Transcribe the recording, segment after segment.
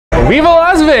Viva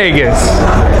Las Vegas!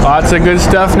 Lots of good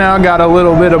stuff now. Got a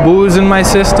little bit of booze in my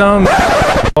system.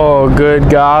 Oh, good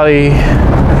golly.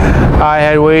 I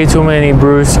had way too many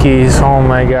brewskis. Oh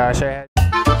my gosh.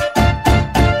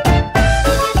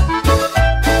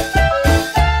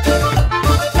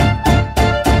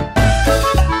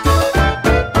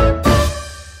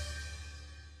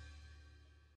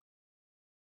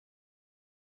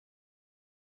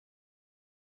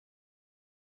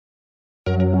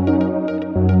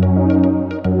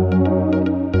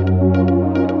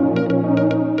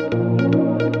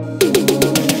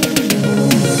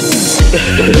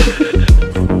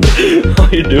 How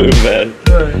you doing, man?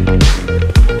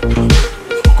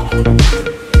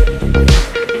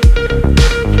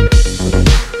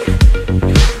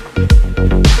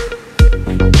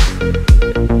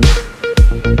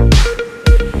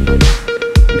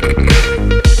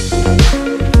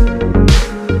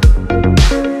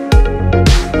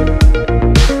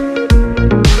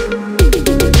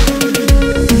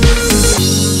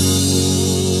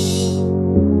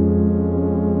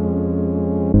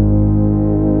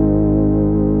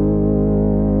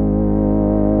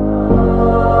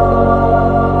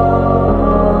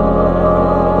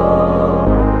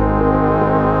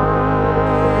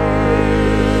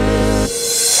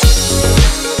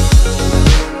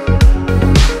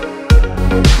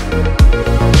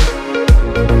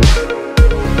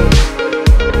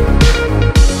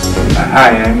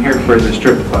 Hi, I'm here for the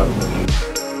strip club.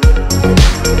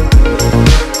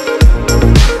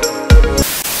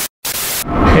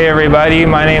 Hey everybody,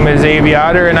 my name is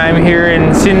Yoder and I'm here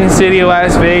in Sin City,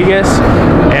 Las Vegas,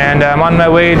 and I'm on my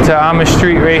way to Amish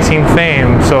Street Racing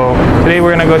fame. So today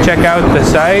we're going to go check out the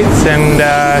sites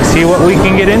and see what we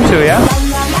can get into, yeah?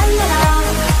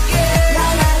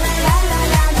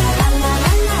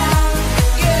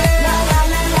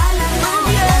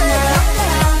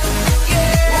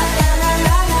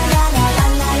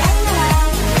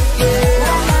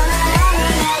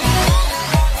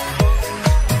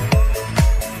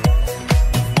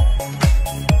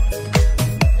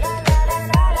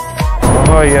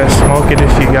 Oh yeah, smoke it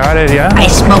if you got it, yeah? I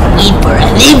smoke weed for a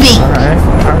living. Alright,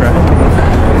 alright.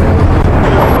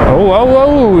 Oh, whoa,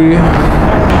 whoa.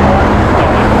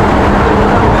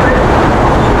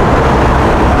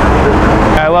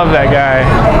 I love that guy.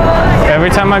 Every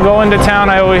time I go into town,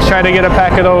 I always try to get a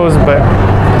pack of those, but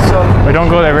we don't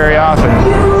go there very often.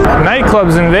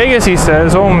 Nightclubs in Vegas, he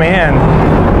says. Oh man,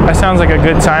 that sounds like a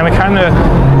good time. It kind of,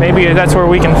 maybe that's where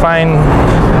we can find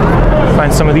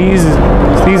some of these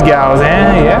gals,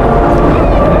 eh? Yeah.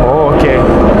 Oh, okay.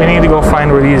 We need to go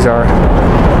find where these are.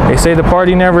 They say the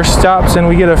party never stops, and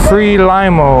we get a free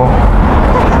limo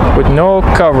with no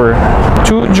cover.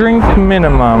 2 drink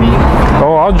minimum.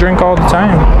 Oh, I'll drink all the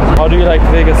time. How do you like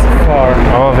Vegas so far?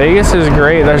 Oh, Vegas is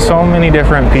great. There's so many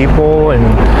different people, and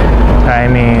I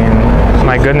mean,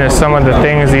 my goodness, some of the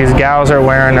things these gals are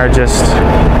wearing are just,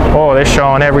 oh, they're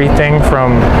showing everything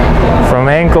from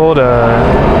ankle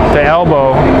to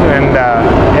elbow, and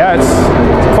yeah,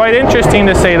 it's quite interesting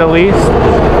to say the least.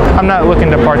 I'm not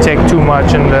looking to partake too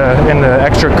much in the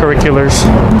extracurriculars.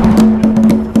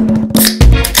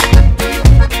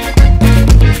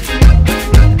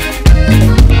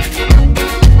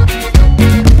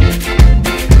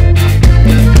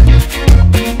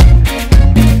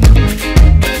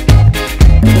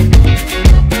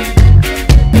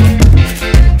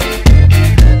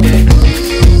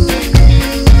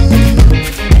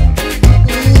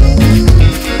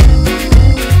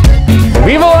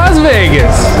 Viva Las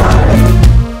Vegas!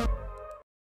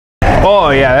 Oh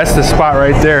yeah, that's the spot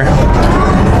right there.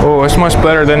 Oh, it's much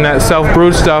better than that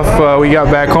self-brewed stuff we got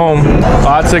back home.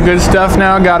 Lots of good stuff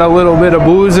now. Got a little bit of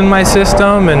booze in my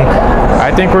system, and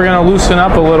I think we're gonna loosen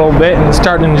up a little bit and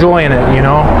start enjoying it, you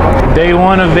know. Day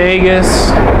 1 of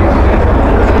Vegas.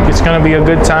 It's gonna be a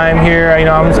good time here. You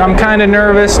know, I'm kind of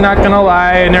nervous, not gonna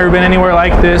lie. I've never been anywhere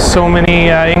like this. So many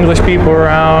English people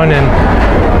around, and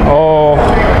oh,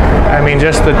 I mean,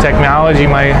 just the technology,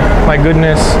 my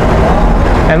goodness.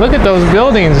 And look at those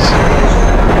buildings.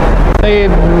 They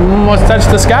almost touch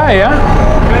the sky, yeah?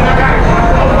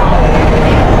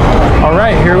 All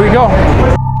right, here we go.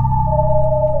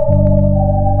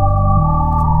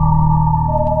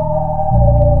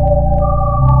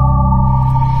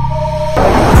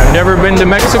 I've never been to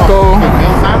Mexico,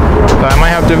 but I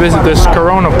might have to visit this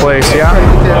Corona place, yeah?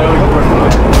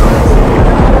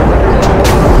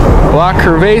 La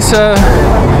Cerveza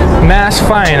Más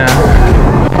Fina.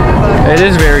 It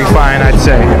is very fine, I'd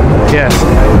say. Yes,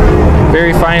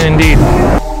 very fine indeed.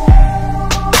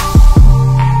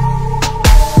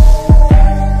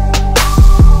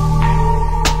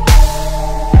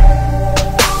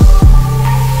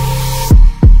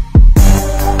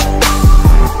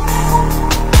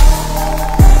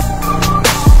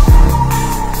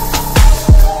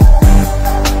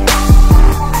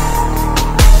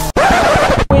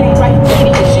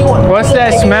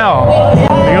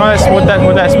 what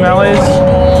that smell is?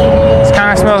 It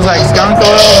kind of smells like skunk a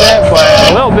little bit, but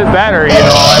a little bit better, you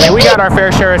know. I mean, we got our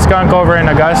fair share of skunk over in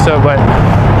Augusta, but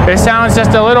it sounds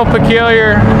just a little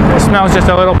peculiar. It smells just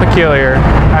a little peculiar.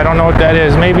 I don't know what that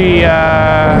is. Maybe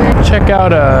check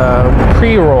out a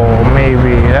pre-roll,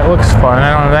 maybe. That looks fun.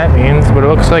 I don't know what that means, but it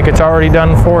looks like it's already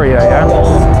done for you, yeah?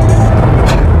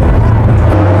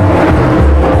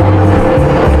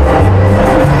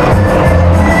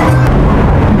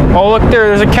 Oh, look there,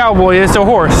 there's a cowboy. It's a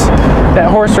horse. That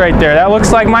horse right there, that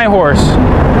looks like my horse.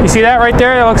 You see that right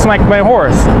there? That looks like my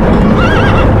horse.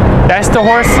 That's the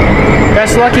horse.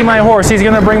 That's Lucky, my horse. He's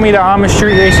gonna bring me to Amish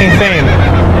Street Racing fame.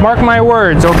 Mark my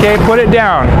words, okay? Put it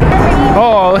down.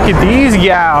 Oh, look at these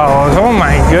gals. Oh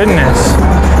my goodness.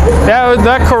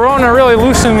 That Corona really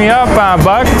loosened me up,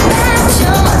 Buck.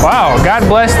 Wow, God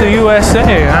bless the USA,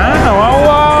 huh?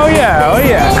 Oh yeah, oh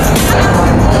yeah.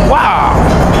 Wow.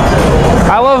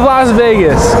 I love Las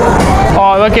Vegas.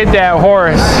 Oh, look at that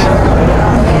horse.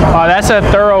 Oh, that's a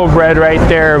thoroughbred right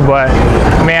there, but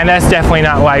man, that's definitely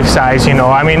not life size, you know.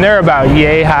 I mean, they're about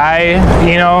yay high,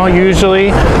 you know,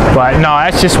 usually, but no,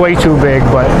 that's just way too big,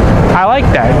 but I like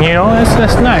that, you know,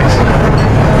 that's nice.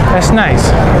 That's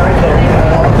nice.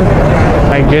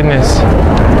 My goodness.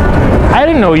 I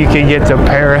didn't know you could get to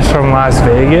Paris from Las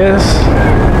Vegas.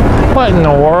 What in the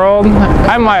world?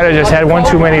 I might have just had one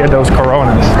too many of those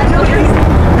Coronas.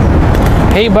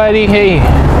 Hey, buddy, hey.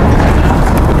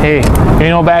 Hey, you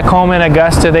know, back home in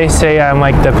Augusta, they say I'm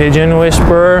like the pigeon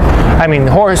whisperer. I mean,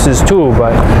 horses too,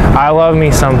 but I love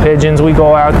me some pigeons. We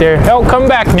go out there. Oh, come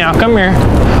back now, come here.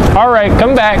 All right,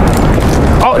 come back.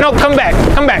 Oh, no, come back,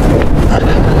 come back.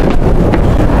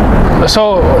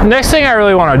 So next thing I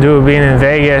really want to do being in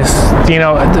Vegas, you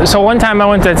know, so one time I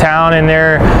went to town and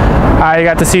there I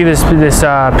got to see this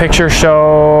picture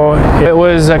show. It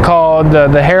was called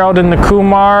the Harold and the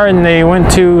Kumar, and they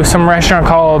went to some restaurant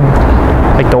called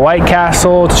like the White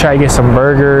Castle to try to get some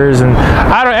burgers. And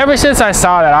I don't, ever since I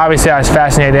saw that, obviously I was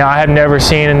fascinated. I had never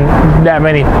seen that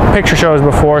many picture shows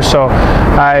before, so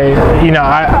I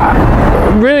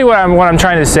really what I'm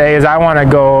trying to say is I want to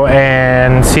go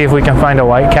and see if we can find a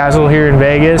White Castle here in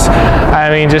Vegas. I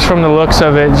mean, just from the looks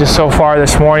of it, just so far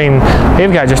this morning,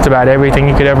 they've got just about everything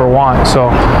you could ever want. So,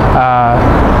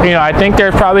 you know, I think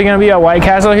there's probably going to be a White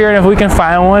Castle here, and if we can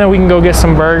find one and we can go get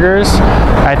some burgers,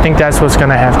 I think that's what's going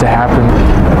to have to happen.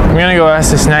 I'm going to go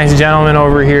ask this nice gentleman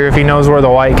over here if he knows where the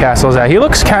White Castle's at. He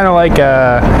looks kind of like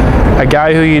a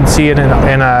guy who you'd see in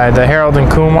the Harold and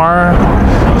Kumar.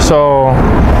 So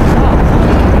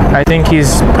I think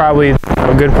he's probably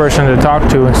a good person to talk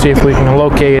to and see if we can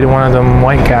locate one of them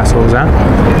White Castles, huh?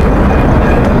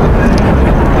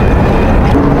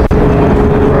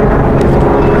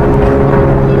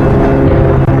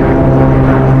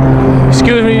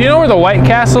 Excuse me, do you know where the White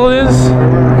Castle is?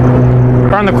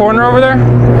 Around the corner over there?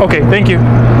 Okay, thank you.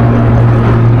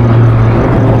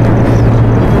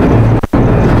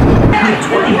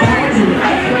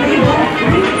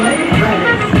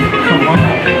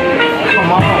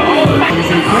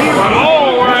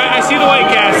 Oh, I see the White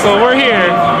Castle. We're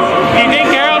here. Do you think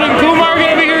Harold and Kumar are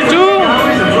going to be here too?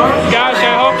 Gosh,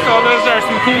 I hope so. Those are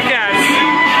some cool cats.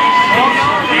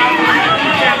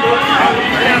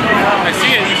 I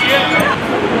see it. You see it?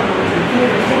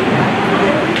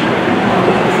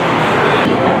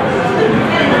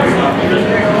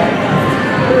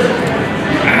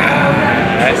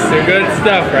 That's the good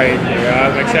stuff right there.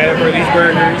 I'm excited for these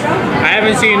burgers. I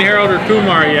haven't seen Harold or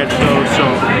Kumar yet though, so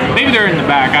maybe they're in the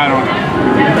back, I don't know.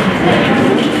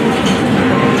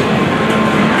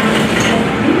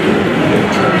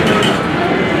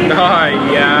 Oh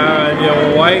yeah,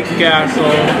 the White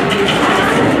Castle.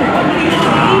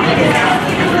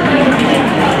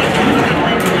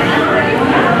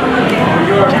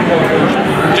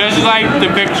 Just like the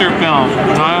picture film.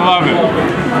 I love it.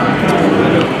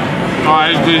 Oh,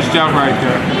 that's good stuff right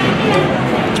there.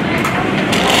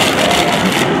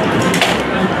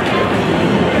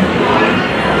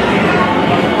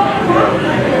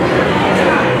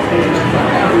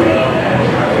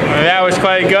 Well, that was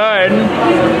quite good.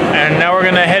 And now we're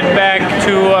gonna head back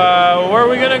to, where are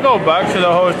we gonna go, Buck? To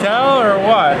the hotel or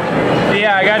what?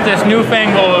 Yeah, I got this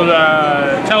newfangled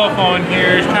telephone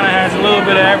here. It kind of has a little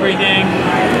bit of everything.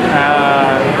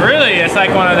 Really, it's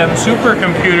like one of them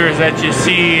supercomputers that you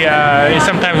see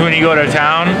sometimes when you go to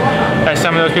town, that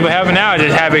some of those people have. And now I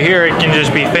just have it here. It can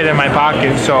just be fit in my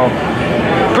pocket. So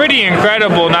pretty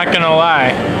incredible, not gonna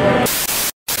lie.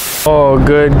 Oh,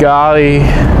 good golly.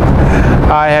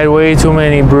 I had way too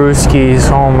many brewskis.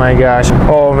 Oh my gosh.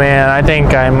 Oh man, I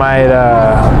think I might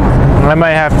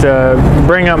have to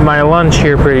bring up my lunch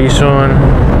here pretty soon.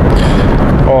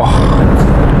 Oh,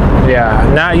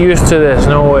 Yeah, not used to this.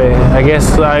 No way. I guess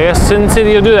Sin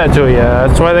City will do that to you.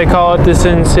 That's why they call it the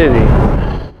Sin City.